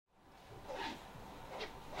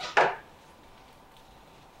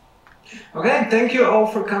Okay, thank you all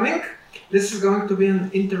for coming. This is going to be an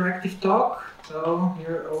interactive talk, so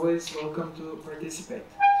you're always welcome to participate.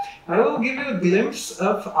 I will give you a glimpse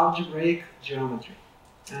of algebraic geometry,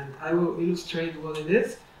 and I will illustrate what it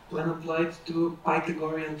is when applied to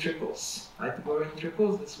Pythagorean triples. Pythagorean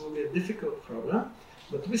triples, this will be a difficult problem,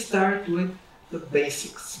 but we start with the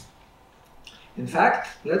basics. In fact,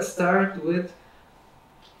 let's start with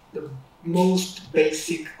the most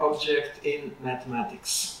basic object in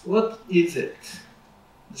mathematics. What is it?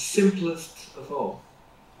 The simplest of all.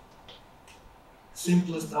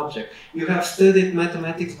 Simplest object. You have studied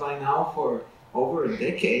mathematics by now for over a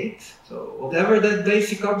decade, so whatever that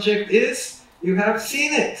basic object is, you have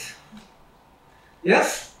seen it.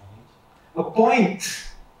 Yes? A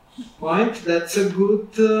point. Point, that's a good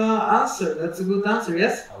answer. That's a good answer,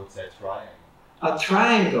 yes? I would say triangle. A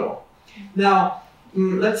triangle. Now,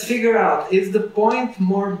 let's figure out, is the point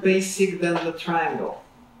more basic than the triangle?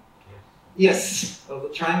 Yes. So the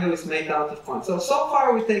triangle is made out of points. So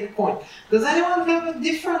far we take point. Does anyone have a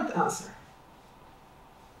different answer?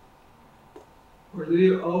 Or do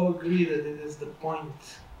you all agree that it is the point?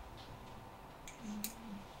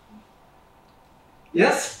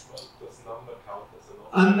 Yes? Well, does number count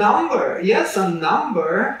as a number? Yes, a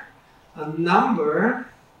number. A number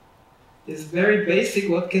is very basic.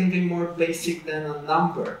 What can be more basic than a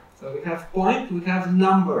number? So we have point, we have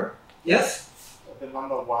number. Yes? The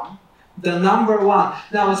number 1? The number 1.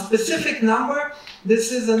 Now a specific number,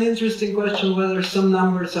 this is an interesting question whether some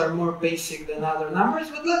numbers are more basic than other numbers,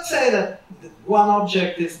 but let's say that one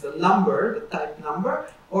object is the number, the type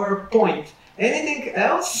number, or a point. Anything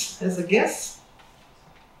else as a guess?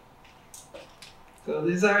 So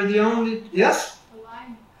these are the only, yes? A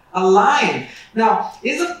line. A line. Now,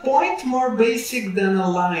 is a point more basic than a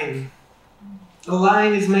line? A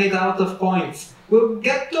line is made out of points. We'll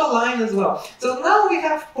get to a line as well. So now we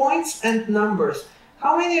have points and numbers.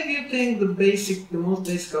 How many of you think the most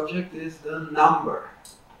basic object is the number?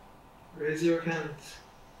 Raise your hand.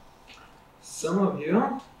 Some of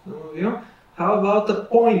you. How about a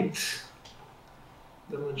point?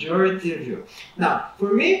 The majority of you. Now,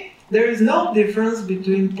 for me, there is no difference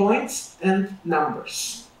between points and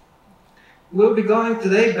numbers. We'll be going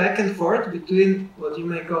today back and forth between what you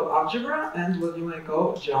may call algebra and what you may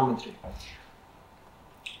call geometry.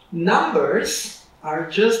 Numbers are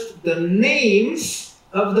just the names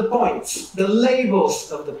of the points, the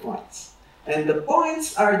labels of the points. And the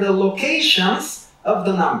points are the locations of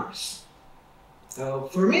the numbers. So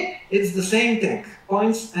for me, it's the same thing,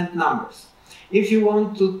 points and numbers. If you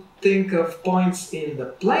want to think of points in the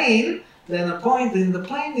plane, then a point in the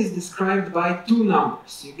plane is described by two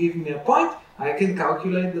numbers. You give me a point, I can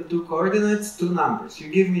calculate the two coordinates, two numbers. You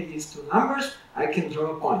give me these two numbers, I can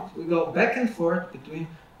draw a point. We go back and forth between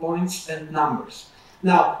points and numbers.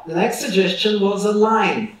 Now, the next suggestion was a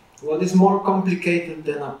line. What is more complicated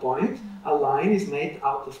than a point? A line is made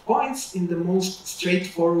out of points in the most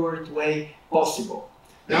straightforward way possible.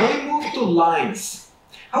 Now we move to lines.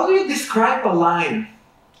 How do you describe a line?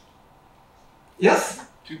 Yes?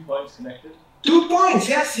 2 points connected. 2 points,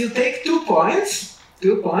 yes, you take 2 points.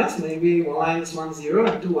 2 points, maybe 1 - 1, 0,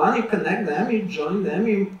 and 2, 1, you connect them, you join them,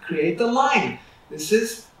 you create a line. This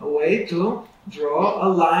is a way to draw a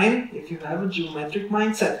line if you have a geometric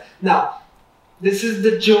mindset. Now, this is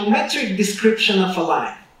the geometric description of a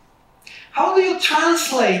line. How do you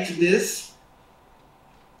translate this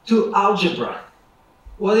to algebra?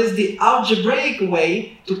 What is the algebraic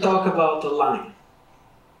way to talk about a line?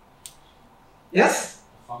 Yes?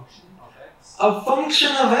 A function of x. A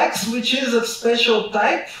function of x which is of special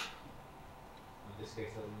type. In this case,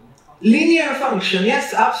 a linear function. Linear function,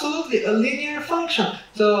 yes, absolutely, a linear function.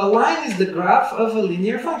 So a line is the graph of a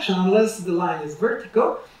linear function. Unless the line is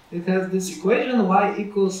vertical, it has this equation, y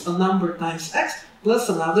equals a number times x plus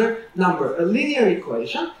another number. A linear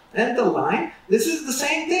equation and a line, this is the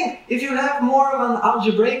same thing. If you have more of an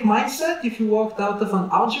algebraic mindset, if you walked out of an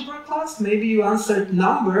algebra class, maybe you answered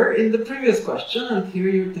number in the previous question and here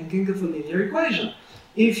you're thinking of a linear equation.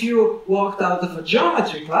 If you walked out of a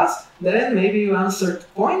geometry class, then maybe you answered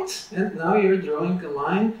point and now you're drawing a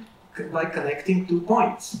line by connecting 2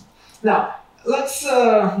 points. Now, let's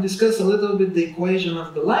discuss a little bit the equation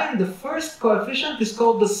of the line. The first coefficient is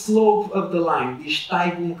called the slope of the line, die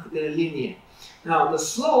Steigung der Linie. Now, the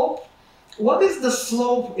slope, what is the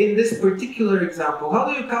slope in this particular example? How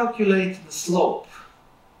do you calculate the slope?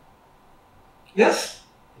 Yes?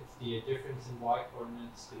 It's the difference in y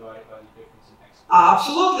coordinates divided by the difference in x coordinates.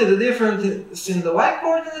 Absolutely, the difference in the y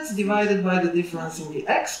coordinates divided by the difference in the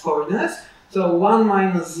x coordinates. So 1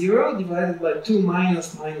 minus 0 divided by 2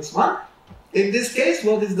 minus minus 1. In this case,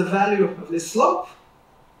 what is the value of this slope?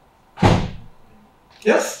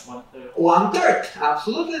 Yes? 1/3. 1/3.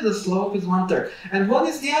 Absolutely, the slope is 1/3. And what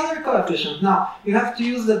is the other coefficient? Now, you have to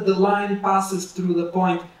use that the line passes through the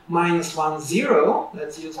point -1, 0.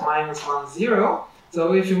 Let's use -1, 0.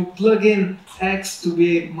 So if you plug in x to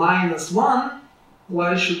be -1,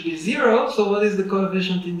 y should be 0. So what is the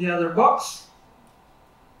coefficient in the other box?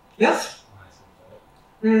 Yes?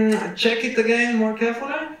 Check it again more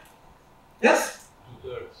carefully. Yes?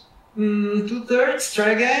 2/3. 2/3. Try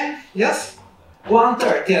again. Yes?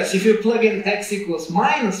 1/3. Yes. If you plug in x equals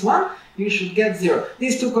 -1, you should get 0.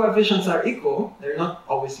 These two coefficients are equal. They're not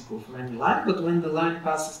always equal for any line, but when the line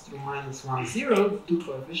passes through -1, 0, the two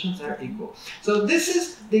coefficients are equal. So this is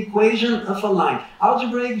the equation of a line.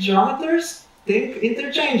 Algebraic geometers think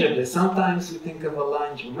interchangeably. Sometimes we think of a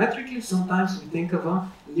line geometrically, sometimes we think of a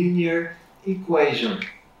linear equation.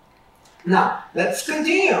 Now, let's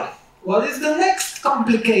continue. What is the next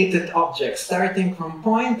complicated object? Starting from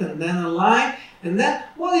point and then a line, and then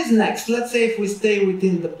what is next? Let's say if we stay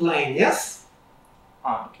within the plane, yes?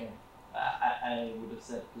 Ah, okay. I would have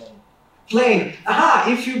said plane. Plane. Aha,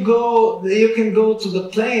 if you go, you can go to the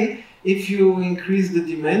plane. If you increase the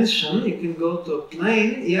dimension, you can go to a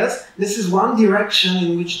plane, yes? This is one direction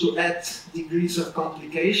in which to add degrees of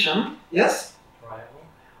complication, yes?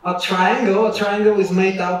 Triangle. A triangle is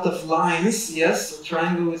made out of lines, yes? A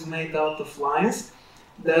triangle is made out of lines.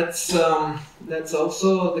 That's also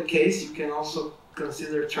the case. You can also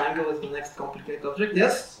consider triangle as the next complicated object,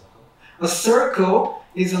 yes? A circle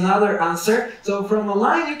is another answer. So from a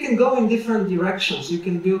line you can go in different directions. You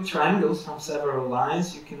can build triangles from several lines.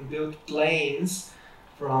 You can build planes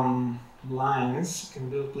from lines. You can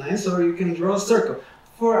build planes, or you can draw a circle.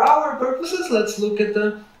 For our purposes, let's look at the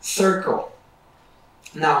circle.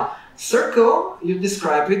 Now, circle, you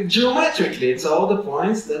describe it geometrically. It's all the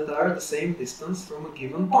points that are the same distance from a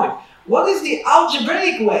given point. What is the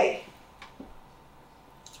algebraic way?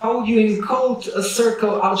 How would you encode a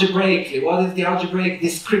circle algebraically? What is the algebraic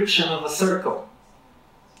description of a circle?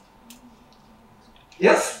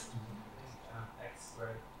 Yes? X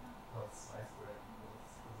squared plus y squared equals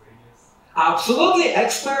the radius. Absolutely, x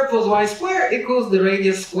squared plus y squared equals the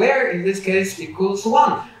radius squared, in this case equals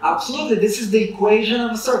 1. Absolutely, this is the equation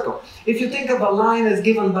of a circle. If you think of a line as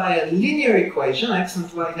given by a linear equation, x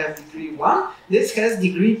and y have degree 1, this has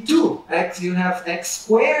degree 2. You have x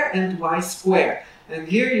squared and y squared. And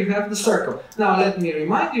here you have the circle. Now let me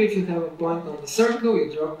remind you, if you have a point on the circle, you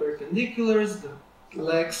draw perpendiculars, the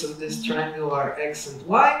legs of this triangle are x and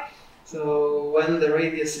y. So when the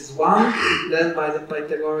radius is 1, then by the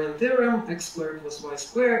Pythagorean theorem, x squared plus y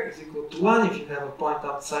squared is equal to 1. If you have a point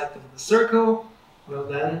outside of the circle, well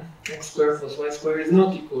then x squared plus y squared is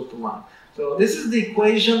not equal to 1. So this is the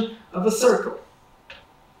equation of a circle.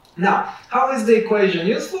 Now, how is the equation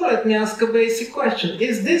useful? Let me ask a basic question.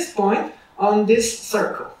 Is this point on this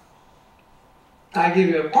circle? I give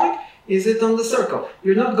you a point. Is it on the circle?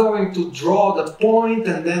 You're not going to draw the point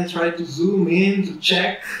and then try to zoom in to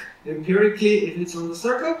check empirically if it's on the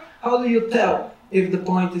circle. How do you tell if the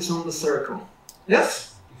point is on the circle?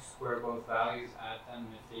 Yes? You square both values, add them,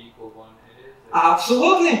 if they equal 1, it is.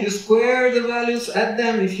 Absolutely. You square the values, add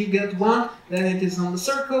them. If you get 1, then it is on the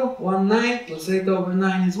circle. 1/9 plus 8 over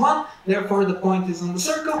 9 is 1. Therefore, the point is on the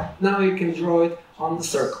circle. Now you can draw it on the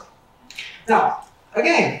circle. Now,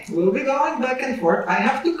 again, we'll be going back and forth. I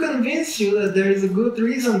have to convince you that there is a good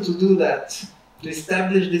reason to do that, to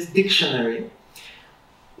establish this dictionary.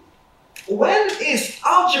 When is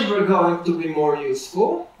algebra going to be more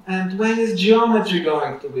useful, and when is geometry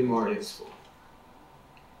going to be more useful?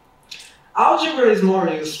 Algebra is more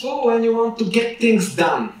useful when you want to get things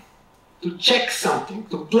done, to check something,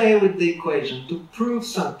 to play with the equation, to prove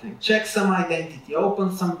something, check some identity,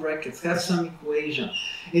 open some brackets, have some equation.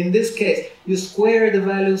 In this case, you square the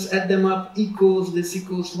values, add them up, equals, this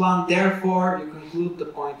equals 1, therefore you conclude the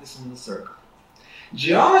point is on the circle.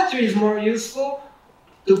 Geometry is more useful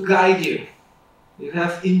to guide you. You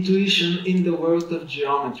have intuition in the world of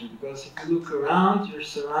geometry, because if you look around, you're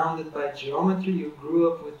surrounded by geometry, you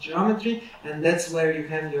grew up with geometry, and that's where you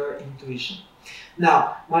have your intuition.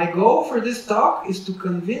 Now, my goal for this talk is to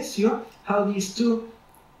convince you how these two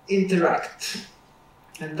interact.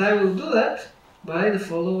 And I will do that by the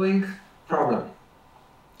following problem.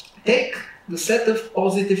 Take the set of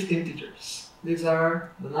positive integers. These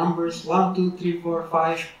are the numbers 1, 2, 3, 4,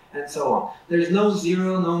 5, and so on. There is no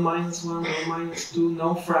 0, no -1, no -2,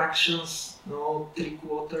 no fractions, no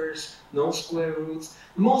 3/4, no square roots.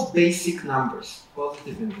 The most basic numbers,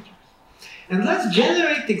 positive integers. And let's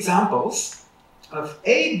generate examples of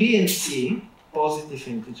A, B, and C, positive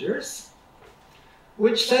integers,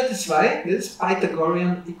 which satisfy this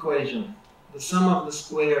Pythagorean equation. the sum of the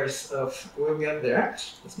squares of, we'll get there,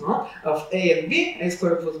 the small, of a and b, a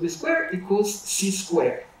squared plus b squared equals c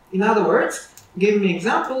squared. In other words, give me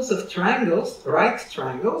examples of triangles, right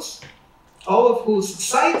triangles, all of whose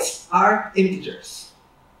sides are integers.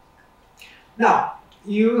 Now,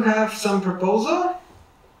 you have some proposal?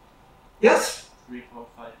 Yes? 3, 4,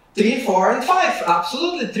 5. 3, 4, and 5.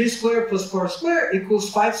 Absolutely. 3 squared plus 4 squared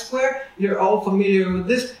equals 5 squared. You're all familiar with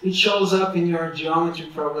this. It shows up in your geometry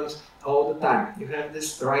problems all the time. You have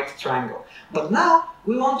this right triangle. But now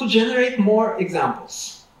we want to generate more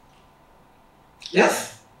examples.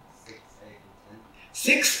 Yes?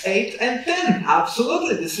 6, 8, and 10.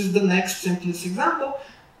 Absolutely. This is the next simplest example.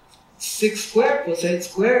 6 squared plus 8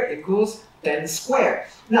 squared equals 10 squared.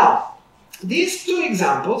 Now, these two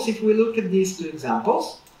examples, if we look at these two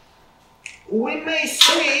examples, we may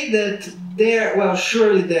say that they're, well,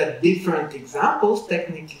 surely they're different examples,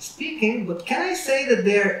 technically speaking, but can I say that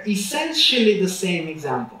they're essentially the same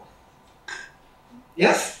example?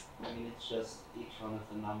 Yes? I mean, it's just each one of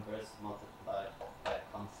the numbers multiplied by a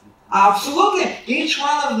constant. Absolutely. Each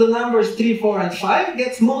one of the numbers 3, 4, and 5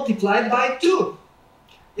 gets multiplied by 2.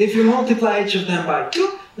 If you multiply each of them by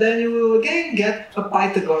 2, then you will again get a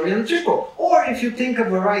Pythagorean triple. Or if you think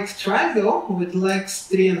of a right triangle with legs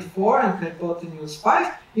 3 and 4 and hypotenuse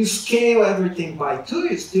 5, you scale everything by 2,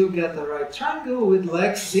 you still get a right triangle with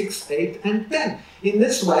legs 6, 8, and 10. In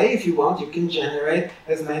this way, if you want, you can generate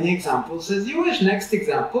as many examples as you wish. Next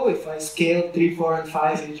example, if I scale 3, 4, and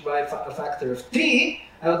 5 each by a factor of 3,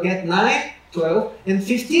 I'll get 9, 12, and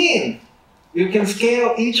 15. You can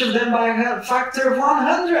scale each of them by a factor of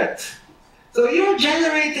 100. So you're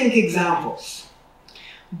generating examples.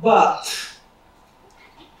 But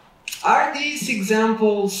are these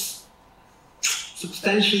examples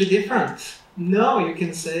substantially different? No, you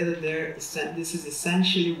can say that this is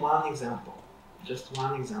essentially one example. Just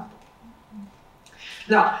one example.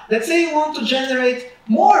 Now, let's say you want to generate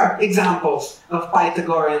more examples of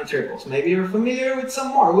Pythagorean triples. Maybe you're familiar with some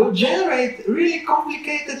more. We'll generate really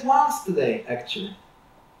complicated ones today, actually.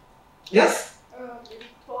 Yes?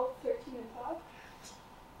 12, 13, and 5?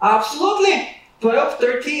 Absolutely! 12,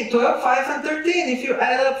 13, 12, 5, and 13. If you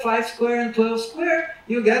add up 5 square and 12 square,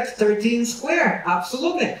 you get 13 square.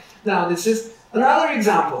 Absolutely. Now, this is another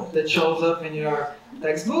example that shows up in your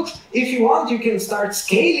textbooks. If you want, you can start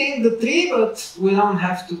scaling the tree, but we don't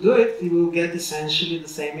have to do it. You will get essentially the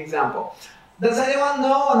same example. Does anyone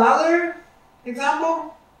know another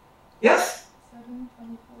example? Yes? 7,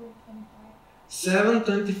 24, and 25. 7,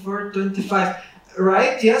 24, 25.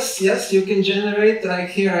 Right, yes, yes, you can generate, like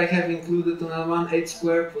here I have included another one, 8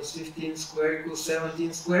 squared plus 15 squared equals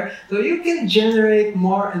 17 squared. So you can generate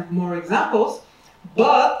more and more examples,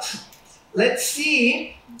 but let's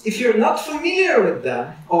see if you're not familiar with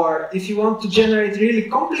them, or if you want to generate really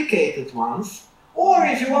complicated ones, or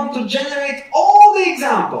if you want to generate all the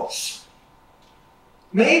examples.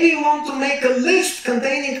 Maybe you want to make a list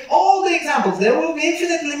containing all the examples. There will be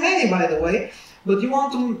infinitely many, by the way, but you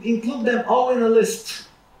want to include them all in a list.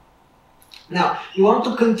 Now, you want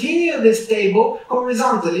to continue this table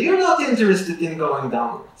horizontally. You're not interested in going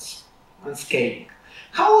downwards and scaling.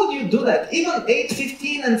 How would you do that? Even 8,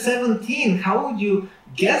 15, and 17, how would you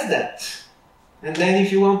guess that? And then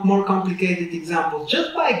if you want more complicated examples,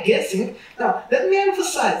 just by guessing, now let me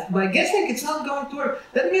emphasize, by guessing it's not going to work.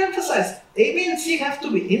 Let me emphasize, A, B, and C have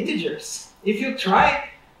to be integers. If you try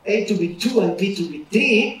A to be 2 and B to be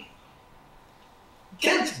 3, you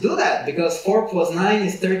can't do that, because 4 plus 9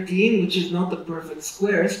 is 13, which is not a perfect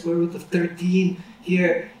square. Square root of 13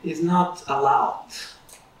 here is not allowed.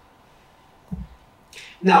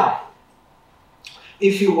 Now,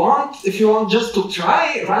 if you want just to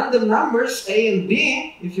try random numbers A and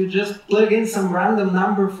B, if you just plug in some random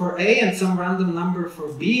number for A and some random number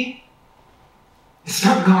for B, it's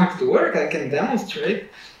not going to work. I can demonstrate.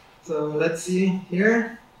 So let's see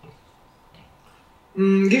here.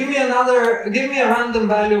 Give me a random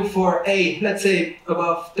value for A. Let's say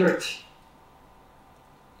above 30.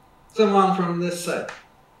 Someone from this side.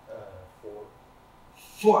 4.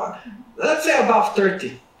 4. Let's say above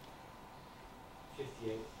 30.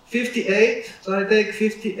 58. 58, so I take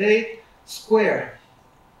 58 square.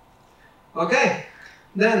 Okay,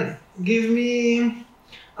 then give me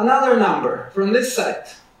another number from this side.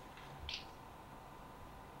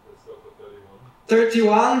 Let's go for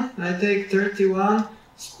 31. 31, I take 31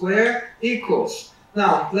 square equals.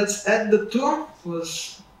 Now, let's add the 2,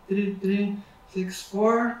 was 3, 3, 6,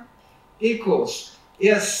 4 equals.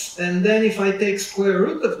 Yes, and then if I take square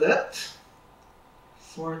root of that,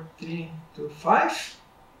 4, 3, 2, 5,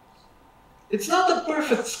 It's not a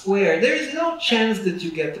perfect square. There is no chance that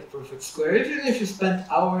you get a perfect square. Even if you spend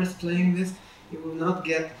hours playing this, you will not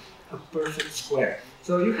get a perfect square.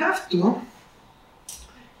 So you have to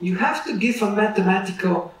give a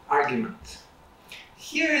mathematical argument.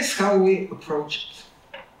 Here is how we approach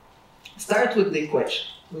it. Start with the equation.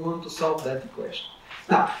 We want to solve that equation.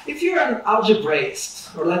 Now, if you're an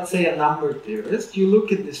algebraist, or let's say a number theorist, you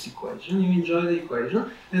look at this equation, you enjoy the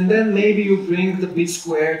equation, and then maybe you bring the b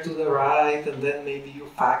squared to the right, and then maybe you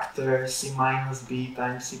factor c minus b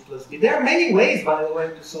times c plus b. There are many ways, by the way,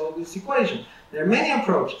 to solve this equation. There are many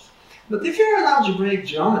approaches. But if you're an algebraic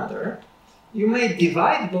geometer, you may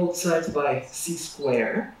divide both sides by c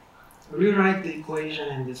squared, rewrite the equation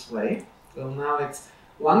in this way. So now it's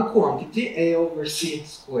one quantity, a over c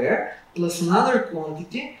squared, plus another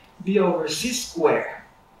quantity, b over c squared.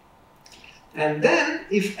 And then,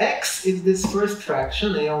 if x is this first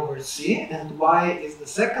fraction, a over c, and y is the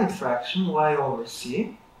second fraction, y over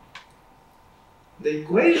c, the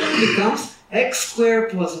equation becomes x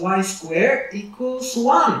squared plus y squared equals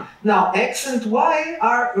 1. Now, x and y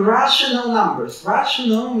are rational numbers.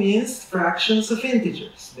 Rational means fractions of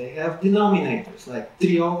integers. They have denominators, like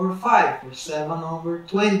 3 over 5 or 7 over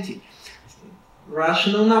 20.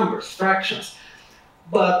 Rational numbers, fractions.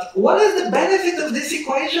 But what is the benefit of this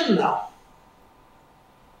equation now?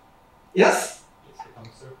 Yes?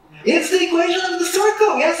 It's the equation of the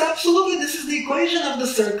circle. Yes, absolutely. This is the equation of the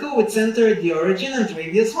circle with center at the origin and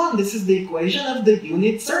radius 1. This is the equation of the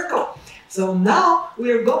unit circle. So now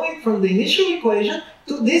we are going from the initial equation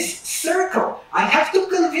to this circle. I have to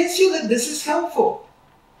convince you that this is helpful.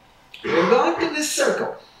 We're going to this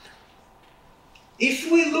circle.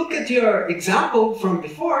 If we look at your example from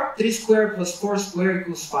before, 3 squared plus 4 squared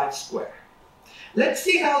equals 5 squared. Let's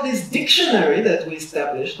see how this dictionary that we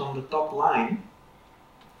established on the top line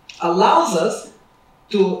allows us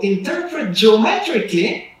to interpret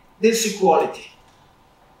geometrically this equality.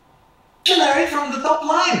 Dictionary from the top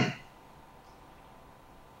line.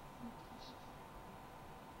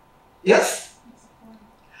 Yes?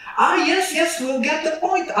 Yes, we'll get the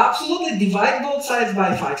point. Absolutely, divide both sides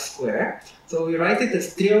by 5 squared. So we write it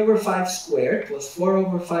as 3 over 5 squared plus 4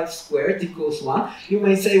 over 5 squared equals 1. You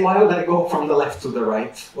may say, why would I go from the left to the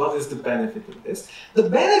right? What is the benefit of this? The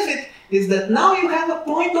benefit is that now you have a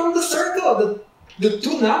point on the circle. The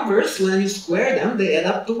two numbers, when you square them, they add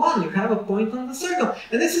up to 1. You have a point on the circle.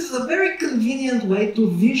 And this is a very convenient way to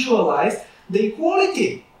visualize the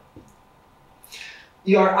equality.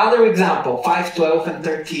 Your other example, 5, 12, and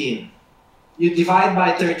 13. You divide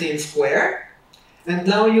by 13 squared, and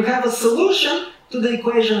now you have a solution to the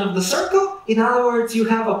equation of the circle. In other words, you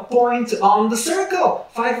have a point on the circle.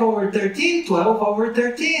 5 over 13, 12 over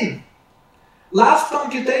 13. Last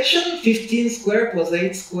computation, 15 squared plus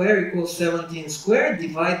 8 squared equals 17 squared.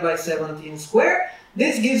 Divide by 17 squared.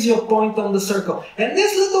 This gives you a point on the circle. And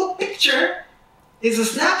this little picture is a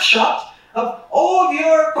snapshot of all of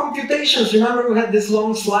your computations. Remember, we had this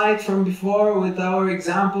long slide from before with our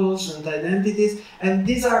examples and identities, and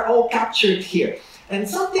these are all captured here. And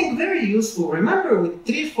something very useful, remember with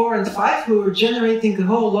 3, 4, and 5, we were generating a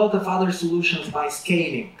whole lot of other solutions by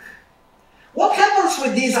scaling. What happens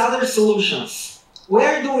with these other solutions?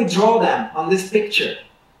 Where do we draw them on this picture?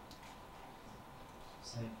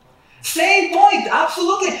 Same point,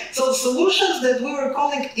 absolutely. So solutions that we were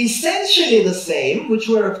calling essentially the same, which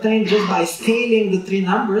were obtained just by scaling the three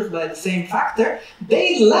numbers by the same factor,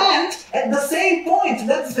 they land at the same point.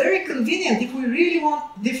 That's very convenient. If we really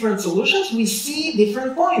want different solutions, we see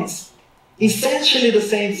different points. Essentially the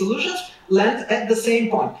same solutions land at the same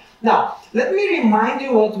point. Now, let me remind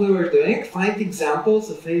you what we were doing. Find examples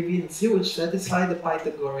of A, B, and C which satisfy the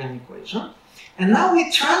Pythagorean equation. And now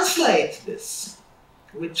we translate this.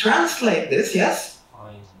 We translate this, yes?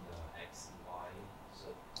 Find x and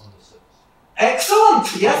y on the surface.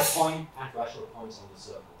 Excellent, yes? Find rational points on the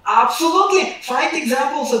circle. Absolutely. Find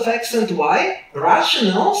examples of x and y,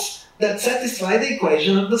 rationals that satisfy the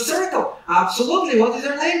equation of the circle. Absolutely. What is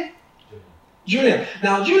your name? Julian.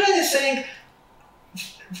 Now, Julian is saying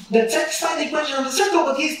that satisfy the equation of the circle,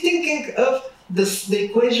 but he's thinking of the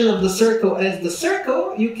equation of the circle as the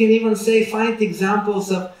circle. You can even say find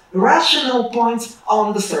examples of rational points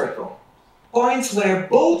on the circle. Points where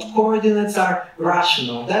both coordinates are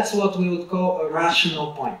rational. That's what we would call a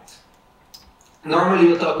rational point. Normally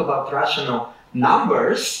we talk about rational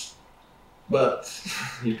numbers, but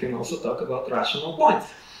you can also talk about rational points.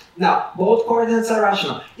 Now, both coordinates are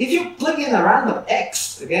rational. If you plug in a random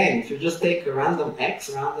x, again, if you just take a random x,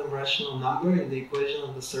 random rational number in the equation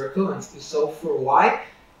of the circle and you solve for y,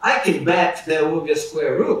 I can bet there will be a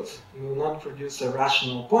square root. You will not produce a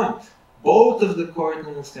rational point. Both of the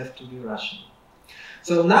coordinates have to be rational.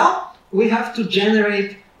 So now we have to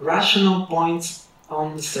generate rational points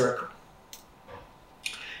on the circle.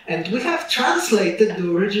 And we have translated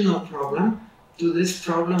the original problem to this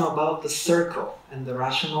problem about the circle and the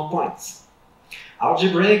rational points.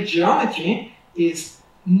 Algebraic geometry is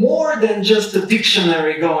more than just a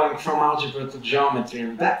dictionary going from algebra to geometry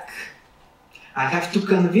and back. I have to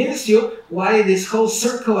convince you why this whole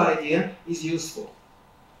circle idea is useful.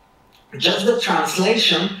 Just the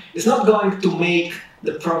translation is not going to make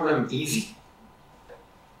the problem easy.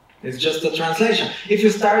 It's just a translation. If you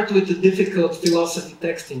start with a difficult philosophy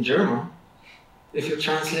text in German, if you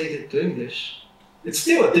translate it to English, it's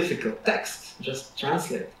still a difficult text, just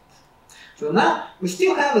translate it. So now we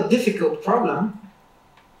still have a difficult problem,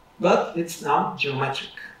 but it's now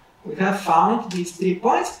geometric. We have found these 3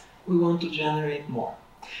 points, we want to generate more.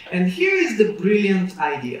 And here is the brilliant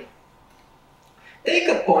idea. Take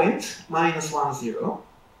a point, -1, 0,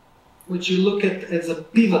 which you look at as a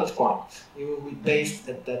pivot point. You will be based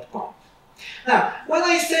at that point. Now, when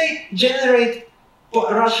I say generate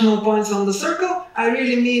rational points on the circle, I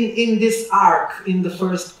really mean in this arc in the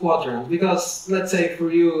first quadrant, because let's say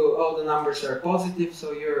for you all the numbers are positive,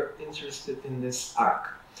 so you're interested in this arc.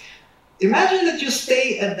 Imagine that you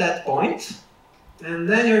stay at that point, and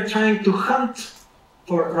then you're trying to hunt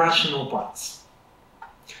for rational points.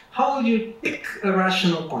 How would you pick a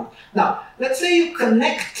rational point? Now, let's say you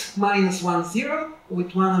connect -1, 0 with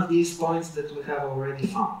one of these points that we have already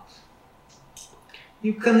found.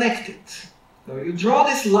 You connect it. So you draw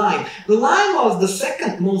this line. The line was the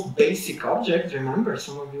second most basic object. Remember,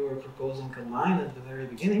 some of you were proposing a line at the very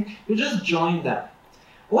beginning. You just join them.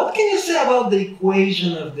 What can you say about the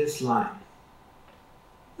equation of this line?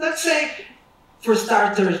 Let's say, for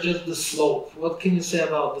starters, just the slope. What can you say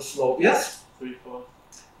about the slope? Yes? 3/4.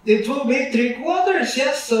 It will be 3/4,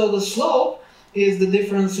 yes. So the slope is the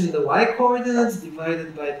difference in the y coordinates divided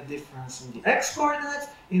by the difference in the x coordinates.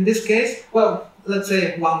 In this case, well, let's say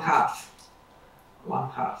 1/2.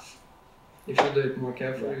 1/2. If you do it more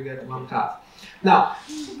carefully, you get 1/2. Now,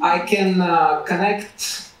 I can connect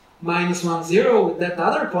 -1, 0 with that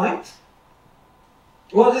other point.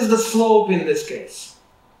 What is the slope in this case?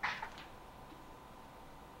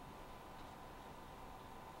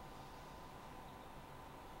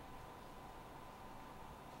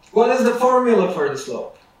 What is the formula for the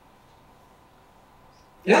slope?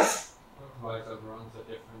 Yes? Y over on the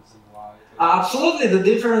difference in y. Absolutely, the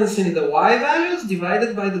difference in the y values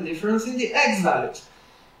divided by the difference in the x values.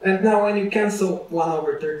 And now when you cancel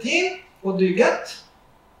 1/13, what do you get?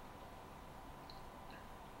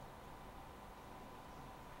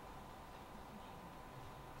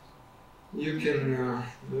 You can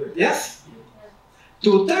do it. Yes?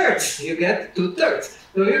 2/3. You get 2/3.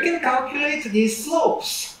 So you can calculate these slopes.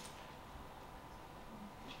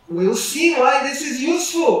 We'll see why this is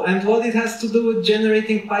useful and what it has to do with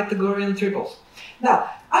generating Pythagorean triples. Now,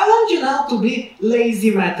 I want you now to be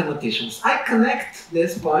lazy mathematicians. I connect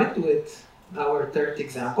this point with our third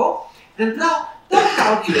example, and now don't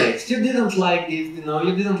calculate. You didn't like this,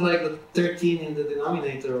 you didn't like the 13 in the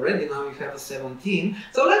denominator already, now you have a 17.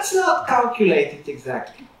 So let's not calculate it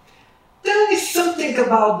exactly. Tell me something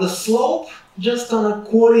about the slope just on a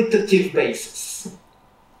qualitative basis.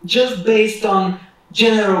 Just based on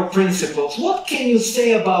general principles. What can you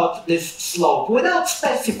say about this slope without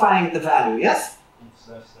specifying the value, yes? It's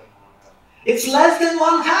less than 1/2. It's less than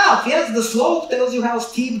 1/2, yes. The slope tells you how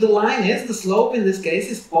steep the line is. The slope in this case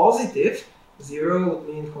is positive. 0 would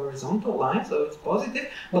mean horizontal line, so it's positive,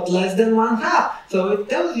 but less than 1/2. So it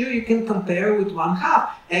tells you you can compare with 1/2.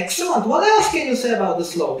 Excellent. What else can you say about the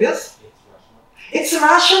slope, yes? It's rational. It's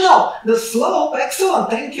rational. The slope, excellent,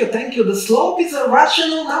 thank you, thank you. The slope is a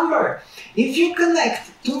rational number. If you connect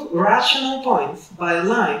two rational points by a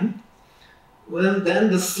line, well, then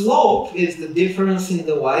the slope is the difference in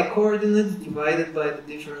the y coordinates divided by the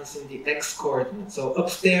difference in the x coordinates. So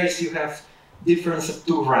upstairs you have difference of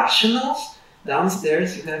two rationals. Downstairs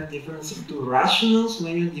you have difference of two rationals.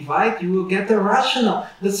 When you divide, you will get a rational.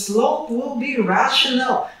 The slope will be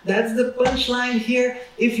rational. That's the punchline here.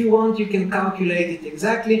 If you want, you can calculate it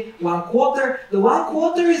exactly. 1/4. The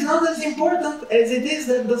 1/4 is not as important as it is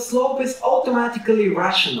that the slope is automatically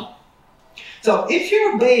rational. So if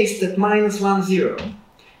you're based at -1, 0,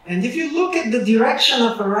 and if you look at the direction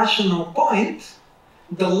of a rational point,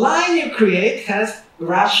 the line you create has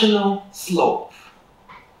rational slope.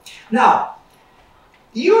 Now,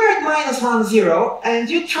 you're at -1, 0, and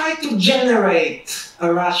you try to generate a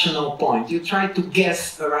rational point. You try to guess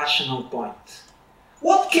a rational point.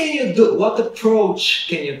 What can you do? What approach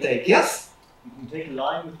can you take? Yes? You can take a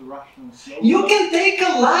line with the rational slope. You can take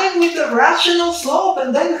a line with a rational slope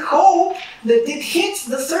and then hope that it hits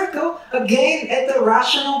the circle again at a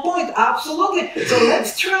rational point. Absolutely. So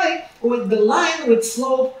let's try with the line with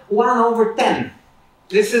slope 1/10.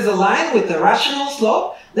 This is a line with a rational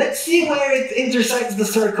slope. Let's see where it intersects the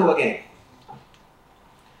circle again.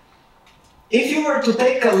 If you were to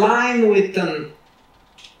take a line with an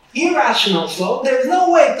irrational slope, there's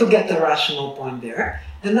no way to get a rational point there.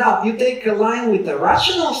 And now you take a line with a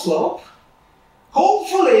rational slope.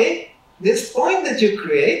 Hopefully, this point that you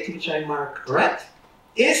create, which I mark red,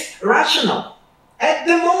 is rational. At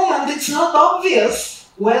the moment, it's not obvious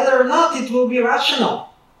whether or not it will be rational.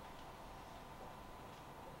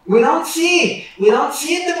 We don't see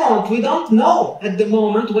at the moment, we don't know at the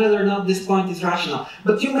moment whether or not this point is rational.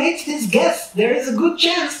 But you make this guess, there is a good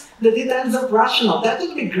chance that it ends up rational. That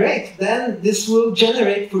would be great. Then this will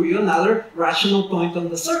generate for you another rational point on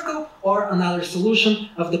the circle or another solution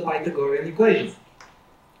of the Pythagorean equation.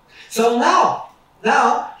 So now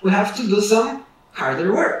we have to do some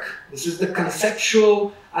harder work. This is the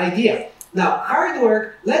conceptual idea. Now, hard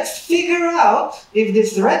work, let's figure out if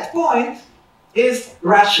this red point is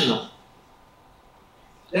rational.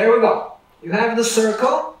 There we go. You have the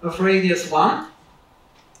circle of radius 1.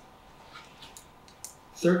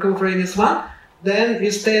 Circle of radius 1. Then you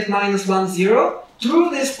stay at -1, 0.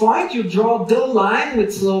 Through this point, you draw the line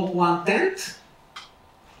with slope 1/10.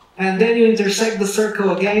 And then you intersect the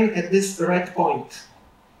circle again at this red point.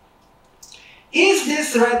 Is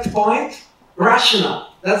this red point rational?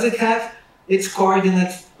 Does it have its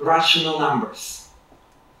coordinates rational numbers?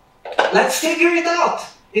 Let's figure it out.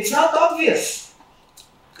 It's not obvious.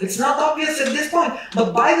 It's not obvious at this point.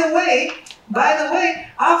 But by the way,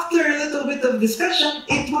 after a little bit of discussion,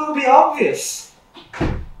 it will be obvious.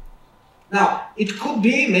 Now, it could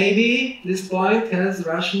be maybe this point has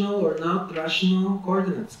rational or not rational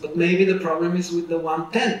coordinates. But maybe the problem is with the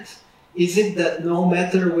 1/10. Is it that no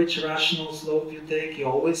matter which rational slope you take, you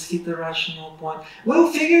always hit a rational point?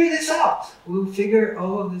 We'll figure this out. We'll figure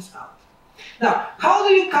all of this out. Now, how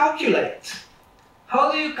do you calculate? How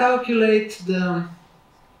do you calculate the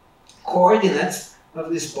coordinates of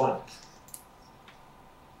this point?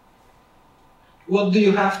 What do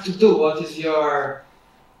you have to do? What is your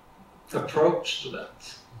approach to that?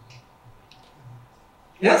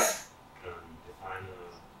 Yes? Define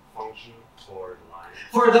a function for the line.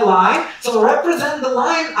 For the line, so represent the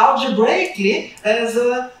line algebraically as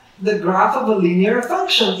the graph of a linear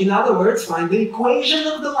function. In other words, find the equation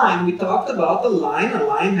of the line. We talked about the line. A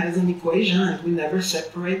line has an equation and we never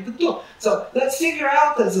separate the two. So let's figure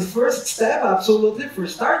out as a first step, absolutely for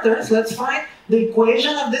starters, let's find the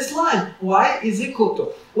equation of this line. Y is equal to.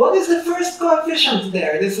 What is the first coefficient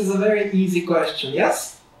there? This is a very easy question,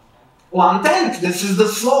 yes? 1/10. This is the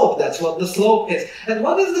slope. That's what the slope is. And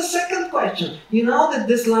what is the second question? You know that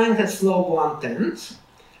this line has slope 1/10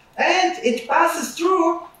 and it passes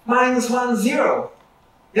through -1, 0.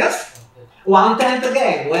 Yes? 1/10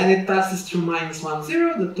 again. When it passes through -1,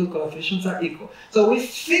 0, the two coefficients are equal. So we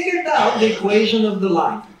figured out the equation of the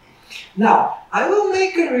line. Now, I will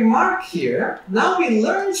make a remark here. Now we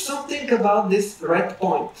learned something about this red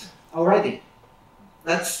point already.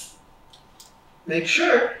 Let's make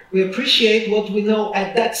sure we appreciate what we know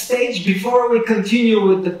at that stage before we continue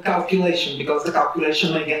with the calculation, because the calculation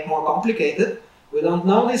may get more complicated. We don't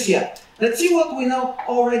know this yet. Let's see what we know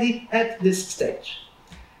already at this stage.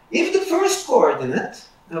 If the first coordinate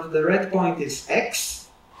of the red point is x,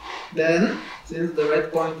 then, since the red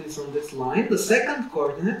point is on this line, the second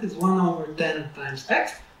coordinate is 1/10 times x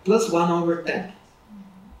plus 1/10.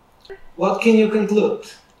 What can you conclude?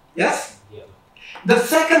 Yes? Yeah. The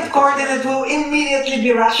second coordinate will immediately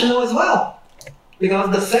be rational as well. Because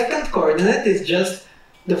the second coordinate is just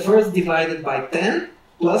the first divided by 10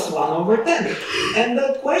 plus 1/10. And the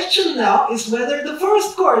question now is whether the first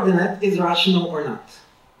coordinate is rational or not.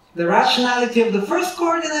 The rationality of the first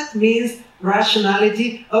coordinate means rationality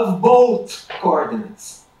of both coordinates.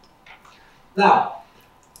 Now,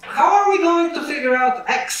 how are we going to figure out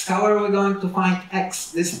x? How are we going to find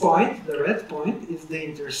x? This point, the red point, is the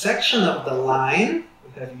intersection of the line,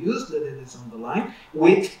 we have used that it is on the line,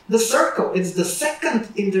 with the circle. It's the second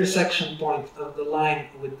intersection point of the line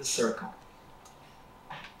with the circle.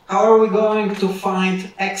 How are we going to find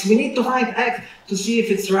x? We need to find x to see if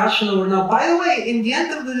it's rational or not. By the way, in the end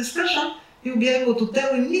of the discussion, you'll be able to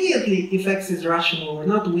tell immediately if x is rational or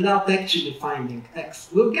not without actually finding x.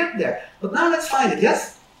 We'll get there. But now let's find it, yes?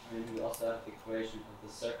 And we also have the equation of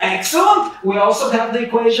the circle. Excellent! We also have the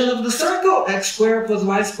equation of the circle. X squared plus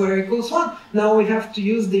y squared equals 1. Now we have to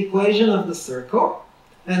use the equation of the circle.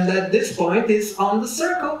 and that this point is on the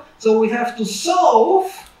circle. So we have to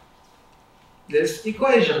solve this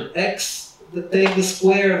equation. X, take the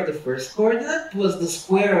square of the first coordinate plus the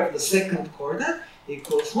square of the second coordinate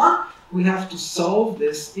equals 1. We have to solve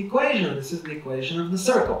this equation. This is the equation of the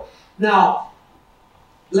circle. Now,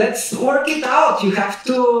 let's work it out. You have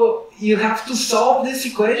to solve this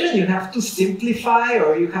equation. You have to simplify,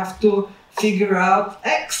 or you have to figure out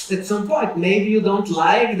x at some point. Maybe you don't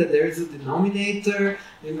like that there is a denominator.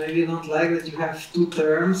 Maybe you don't like that you have two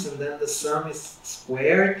terms and then the sum is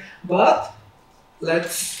squared. But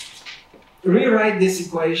let's rewrite this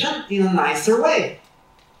equation in a nicer way.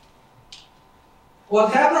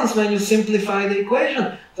 What happens when you simplify the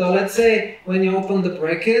equation? So let's say when you open the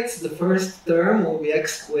brackets, the first term will be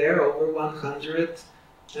x squared over 100,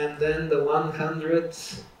 and then the 100,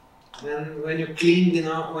 and when you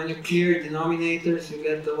clear denominators, you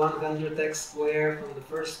get the 100x squared from the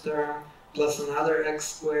first term plus another x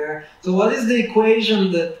squared. So what is the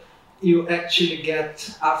equation that you actually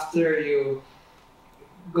get after you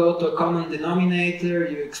go to a common denominator,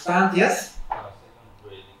 you expand? Yes?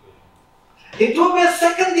 It will be a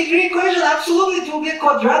second degree equation, absolutely. It will be a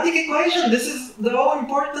quadratic equation. This is the all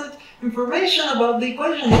important information about the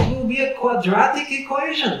equation. It will be a quadratic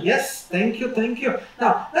equation. Yes, thank you, thank you.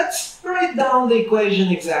 Now, let's write down the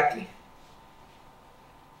equation exactly.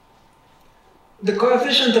 The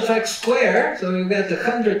coefficient of x squared, so you get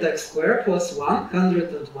 100x squared plus 1,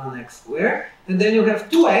 101x squared, and then you have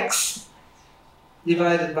 2x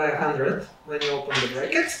divided by 100 when you open the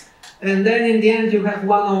brackets. And then in the end you have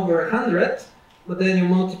 1 over 100, but then you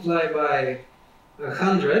multiply by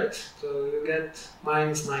 100, so you get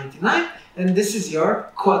minus 99, and this is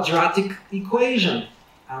your quadratic equation.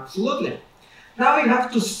 Absolutely. Now you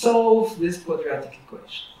have to solve this quadratic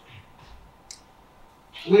equation.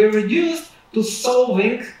 We're reduced to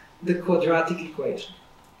solving the quadratic equation.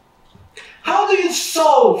 How do you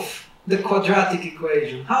solve the quadratic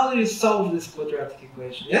equation? How do you solve this quadratic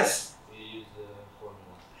equation? Yes?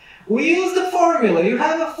 We use the formula. You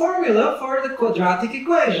have a formula for the quadratic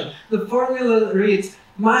equation. The formula reads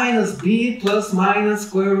minus b plus minus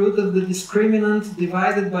square root of the discriminant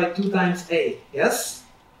divided by 2 times a. Yes?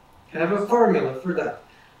 You have a formula for that.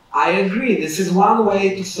 I agree. This is one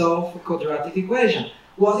way to solve a quadratic equation.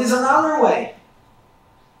 What is another way?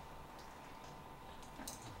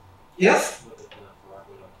 Yes?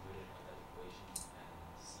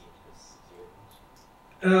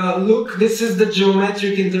 Look, this is the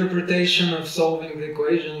geometric interpretation of solving the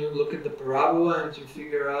equation. You look at the parabola and you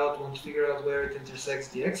want to figure out where it intersects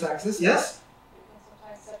the x-axis. Yes? You can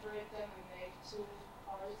sometimes separate them and make two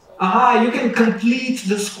parts. Aha, you can complete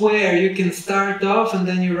the square. You can start off and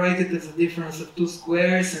then you write it as a difference of two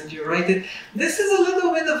squares and you write it. This is a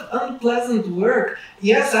little bit of unpleasant work.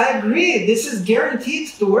 Yes, I agree. This is guaranteed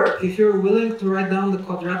to work. If you're willing to write down the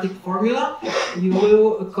quadratic formula, you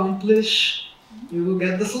will accomplish. You will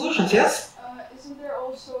get the solutions, yes? Isn't there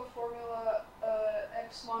also a formula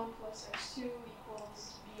x1 plus x2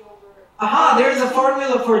 equals b over... Aha, there's a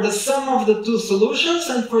formula for the sum of the two solutions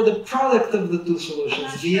and for the product of the two solutions.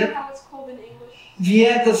 I'm not sure how it's called in English.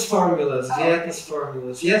 Vieta's formulas, Oh, Vieta's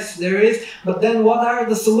formulas. Yes, there is. But then what are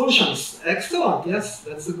the solutions? Excellent, yes,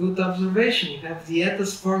 that's a good observation. You have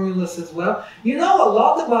Vieta's formulas as well. You know a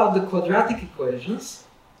lot about the quadratic equations.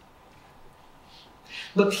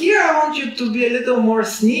 But here I want you to be a little more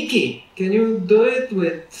sneaky. Can you do it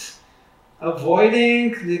with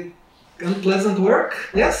avoiding the unpleasant work?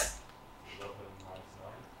 Yes?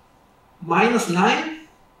 11 Minus minus 9. 9?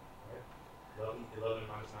 11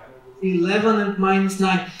 minus 9, I believe. 11 and minus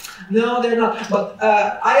 9. No, they're not. But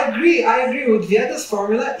I agree with Vieta's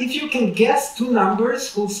formula. If you can guess two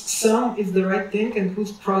numbers whose sum is the right thing and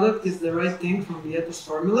whose product is the right thing from Vieta's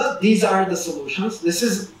formula, these are the solutions. This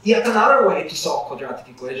is yet another way to solve quadratic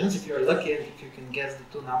equations, if you're lucky and if you can guess the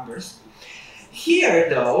two numbers. Here,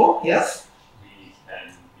 though, yes? We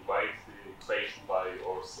can divide the equation by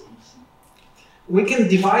our solution. We can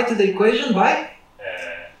divide the equation by?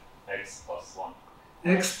 X plus 1.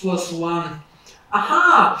 X plus 1.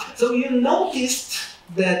 Aha! So you noticed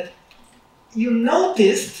that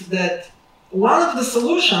one of the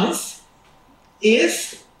solutions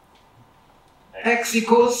is x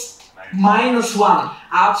equals minus 1.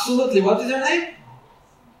 Absolutely. What is your name?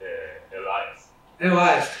 Elias.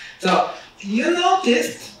 Elias. So you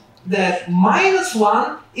noticed that minus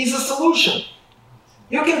 1 is a solution.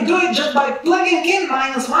 You can do it just by plugging in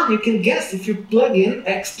minus 1. You can guess if you plug in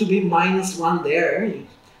x to be minus 1 there.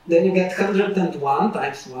 Then you get 101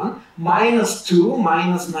 times 1, minus 2,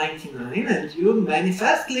 minus 99, and you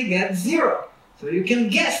manifestly get 0. So you can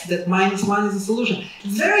guess that -1 is a solution.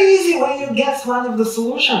 It's very easy when you guess one of the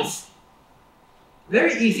solutions.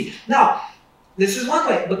 Very easy. Now, this is one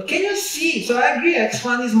way, but can you see, so I agree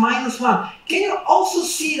x1 is -1. Can you also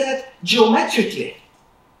see that geometrically?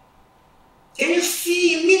 Can you see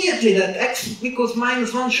immediately that x equals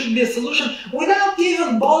 -1 should be a solution without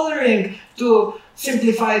even bothering to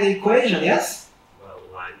simplify the equation, yes? Well,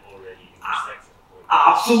 line already intersects at the point.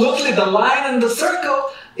 Absolutely, the line and the circle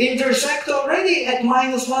intersect already at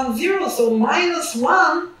 -1, 0. So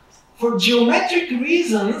 -1, for geometric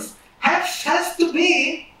reasons, has to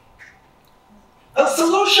be a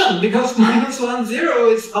solution because -1, 0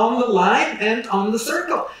 is on the line and on the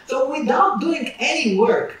circle. So without doing any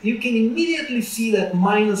work, you can immediately see that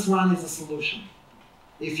 -1 is a solution.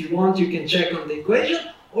 If you want, you can check on the equation,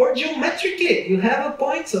 or geometrically, you have a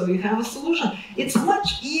point, so you have a solution. It's much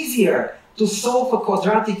easier to solve a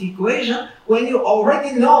quadratic equation when you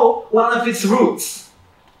already know one of its roots.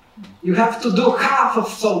 You have to do half of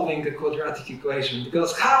solving a quadratic equation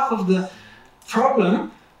because half of the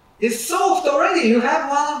problem is solved already. You have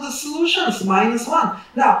one of the solutions, -1.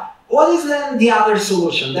 Now, what is then the other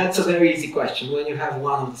solution? That's a very easy question when you have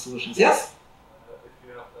one of the solutions. Yes? If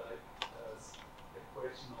you have the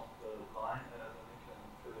equation of the line, then you can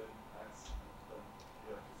fill in x, and then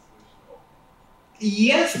you have the solution of.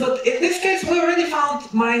 Yes, but in this case, we already found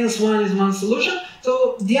 -1 is one solution. So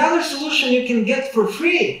the other solution you can get for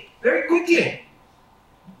free very quickly.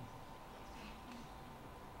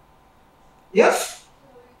 Yes?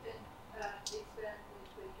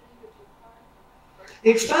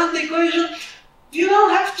 Expand the equation. You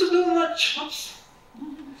don't have to do much. Oops.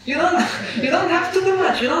 You don't have to do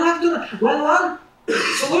much. You don't have to. When one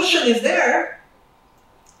solution is there,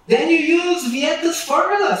 then you use Vieta's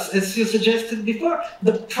formulas, as you suggested before.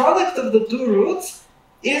 The product of the two roots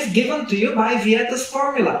is given to you by Vieta's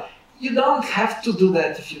formula. You don't have to do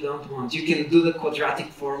that if you don't want. You can do the quadratic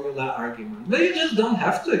formula argument, but you just don't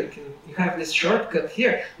have to. You have this shortcut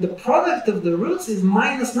here. The product of the roots is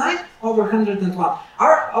 -9 over 101.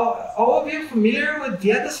 Are all of you familiar with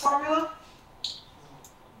Vieta's formula?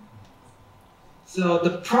 So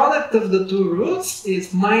the product of the two roots is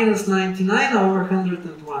 -99 over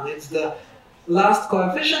 101. It's the last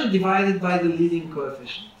coefficient divided by the leading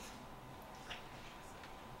coefficient.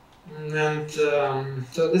 And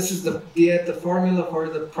so this is the formula for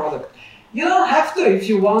the product. You don't have to. If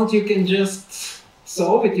you want, you can just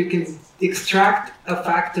solve it. You can extract a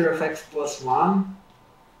factor of x plus 1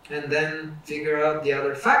 and then figure out the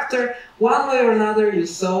other factor. One way or another, you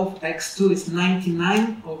solve x2 is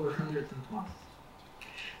 99 over 101.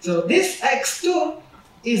 So this x2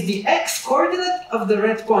 is the x coordinate of the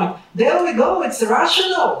red point. There we go. It's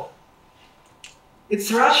rational. It's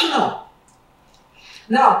rational.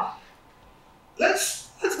 Now, let's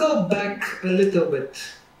go back a little bit.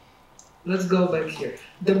 Let's go back here.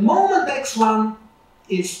 The moment x1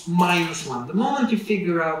 is -1, the moment you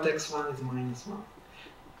figure out x1 is -1,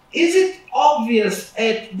 is it obvious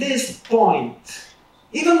at this point,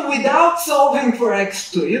 even without solving for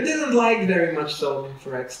x2, you didn't like very much solving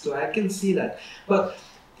for x2, I can see that, but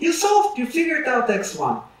you solved, you figured out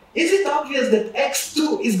x1, is it obvious that x2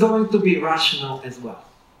 is going to be rational as well?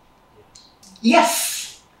 Yes!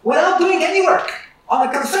 Without doing any work, on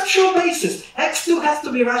a conceptual basis, x2 has to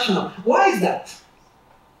be rational. Why is that?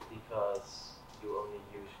 Because you only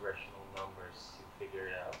use rational numbers to figure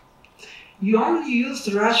it out. You only use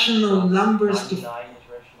rational numbers to... 99 is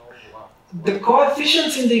rational. The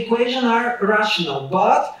coefficients in the equation are rational,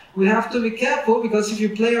 but we have to be careful because if you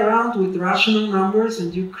play around with rational numbers and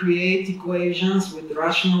you create equations with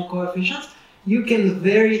rational coefficients, you can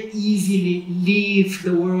very easily leave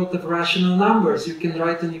the world of rational numbers. You can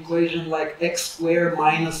write an equation like x squared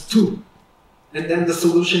minus 2, and then the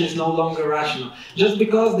solution is no longer rational. Just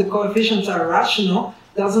because the coefficients are rational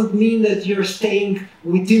doesn't mean that you're staying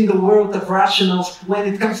within the world of rationals when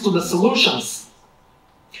it comes to the solutions.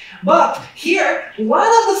 But here,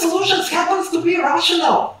 one of the solutions happens to be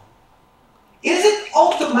rational. Is it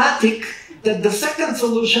automatic that the second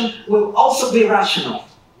solution will also be rational?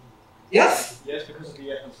 Yes? Yes, because of the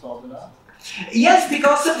Vieta's formula. Yes,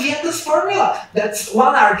 because of Vieta's formula. That's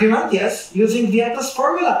one argument, yes, using Vieta's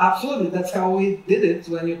formula, absolutely. That's how we did it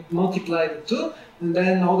when you multiply the two, and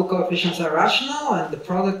then all the coefficients are rational, and the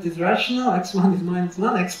product is rational, x1 is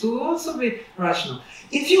 -1, x2 will also be rational.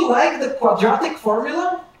 If you like the quadratic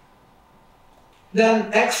formula,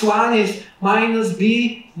 then x1 is minus b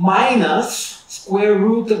minus square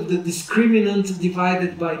root of the discriminant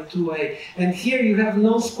divided by 2a. And here you have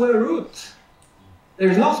no square root.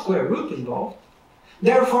 There's no square root involved.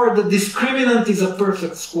 Therefore, the discriminant is a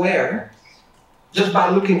perfect square. just by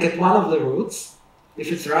looking at one of the roots.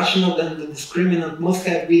 If it's rational, then the discriminant must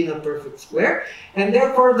have been a perfect square, and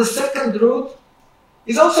therefore the second root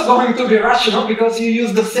is also going to be rational because you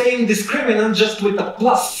use the same discriminant just with a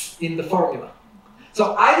plus in the formula.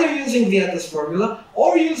 So either using Vieta's formula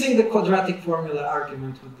or using the quadratic formula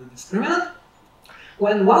argument with the discriminant,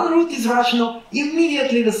 when one root is rational,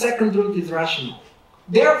 immediately the second root is rational.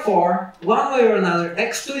 Therefore, one way or another,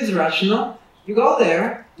 x2 is rational. You go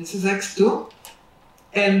there, this is x2,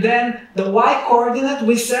 and then the y-coordinate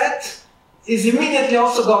we set is immediately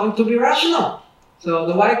also going to be rational. So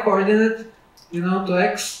the y-coordinate, you know, to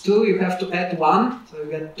x2 you have to add 1, so you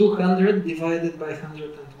get 200 divided by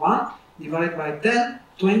 101, divide by 10,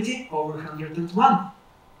 20 over 101.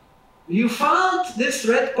 You found this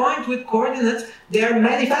red point with coordinates, they are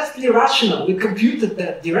manifestly rational. We computed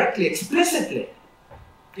that directly, explicitly.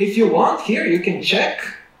 If you want, here you can check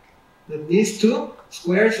that these two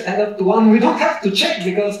squares add up to 1. We don't have to check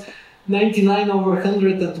because 99 over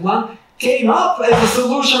 101 came up as a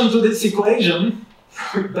solution to this equation.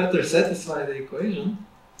 We better satisfy the equation.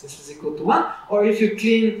 This is equal to 1. Or if you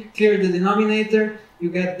clear the denominator, you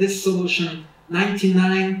get this solution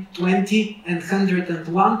 99, 20, and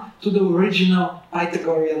 101 to the original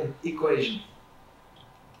Pythagorean equation.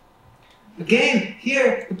 Again,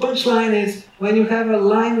 here the punchline is when you have a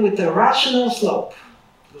line with a rational slope,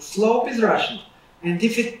 the slope is rational, and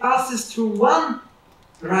if it passes through one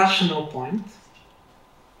rational point,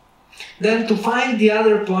 then to find the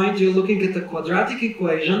other point, you're looking at a quadratic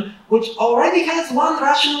equation which already has one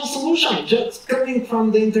rational solution, just coming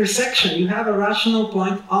from the intersection. You have a rational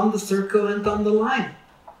point on the circle and on the line.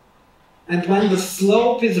 And when the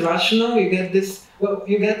slope is rational, you get this, well,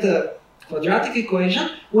 you get a quadratic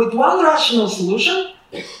equation with one rational solution.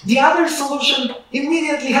 The other solution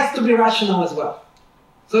immediately has to be rational as well.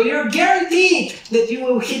 So you're guaranteed that you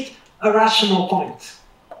will hit a rational point.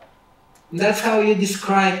 And that's how you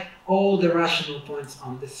describe all the rational points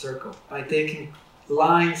on this circle, by taking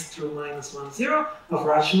lines through -1, 0 of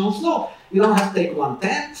rational slope. You don't have to take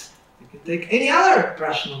 1/10, you can take any other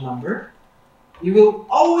rational number. You will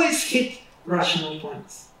always hit rational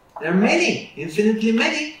points. There are many, infinitely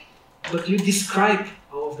many, but you describe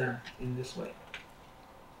all of them in this way.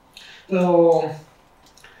 So,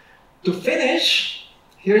 to finish,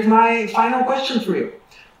 here's my final question for you.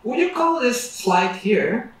 Would you call this slide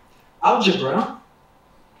here algebra,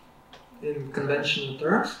 in conventional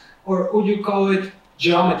terms, or would you call it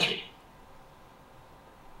geometry?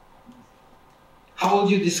 How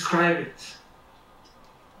would you describe it?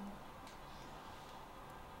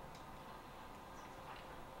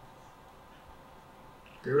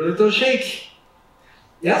 You're a little shaky.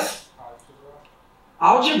 Yes?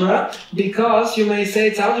 Algebra, because you may say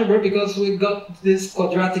it's algebra because we got this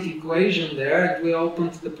quadratic equation there, and we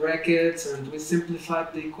opened the brackets and we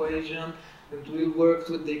simplified the equation, and we worked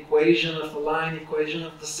with the equation of a line, equation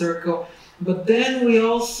of the circle. But then we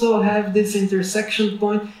also have this intersection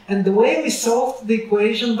point, and the way we solved the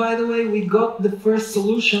equation, by the way, we got the first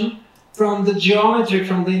solution from the geometry,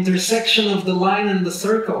 from the intersection of the line and the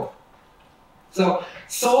circle. So,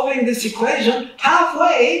 solving this equation,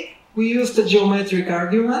 halfway we used a geometric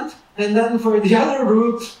argument, and then for the other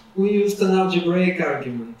root we used an algebraic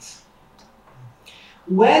argument.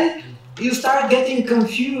 When you start getting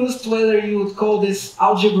confused whether you would call this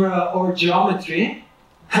algebra or geometry,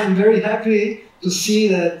 I'm very happy to see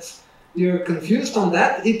that you're confused on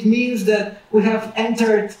that. It means that we have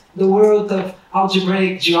entered the world of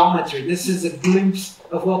algebraic geometry. This is a glimpse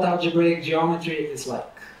of what algebraic geometry is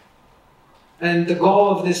like. And the goal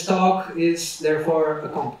of this talk is therefore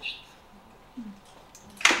accomplished.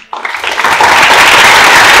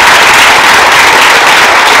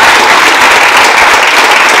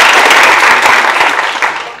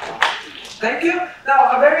 Thank you. Now,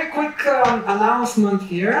 a very quick announcement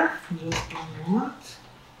here. Just one moment.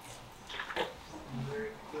 A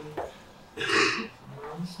very quick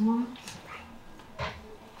announcement.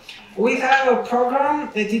 We have a program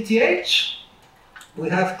at ETH. We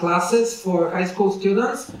have classes for high school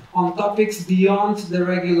students on topics beyond the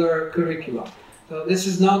regular curriculum. So this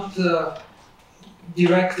is not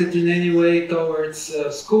directed in any way towards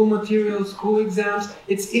school materials, school exams.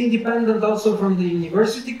 It's independent also from the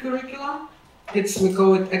university curriculum. We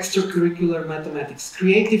call it extracurricular mathematics,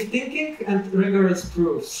 creative thinking and rigorous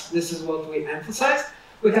proofs. This is what we emphasize.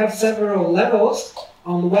 We have several levels.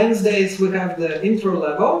 On Wednesdays we have the intro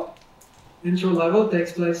level. Intro level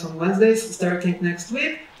takes place on Wednesdays, starting next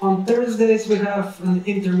week. On Thursdays we have an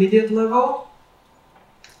intermediate level.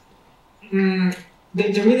 The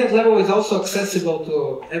intermediate level is also accessible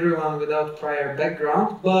to everyone without prior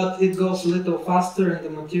background, but it goes a little faster and the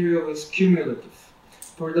material is cumulative.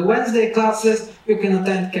 For the Wednesday classes, you can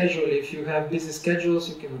attend casually. If you have busy schedules,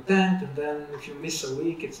 you can attend, and then if you miss a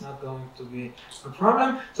week, it's not going to be a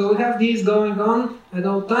problem. So we have these going on at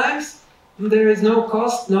all times. There is no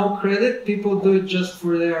cost, no credit. People do it just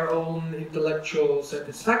for their own intellectual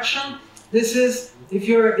satisfaction. This is if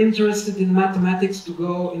you're interested in mathematics to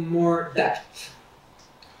go in more depth.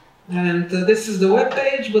 And this is the web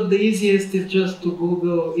page, but the easiest is just to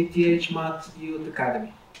Google ETH Math Youth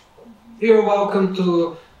Academy. You're welcome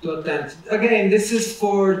to attend. Again, this is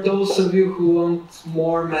for those of you who want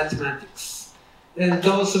more mathematics. And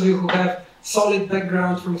those of you who have solid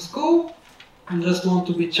background from school and just want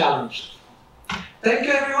to be challenged. Thank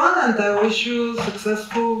you everyone, and I wish you a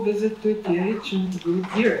successful visit to ETH and a good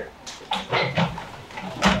year.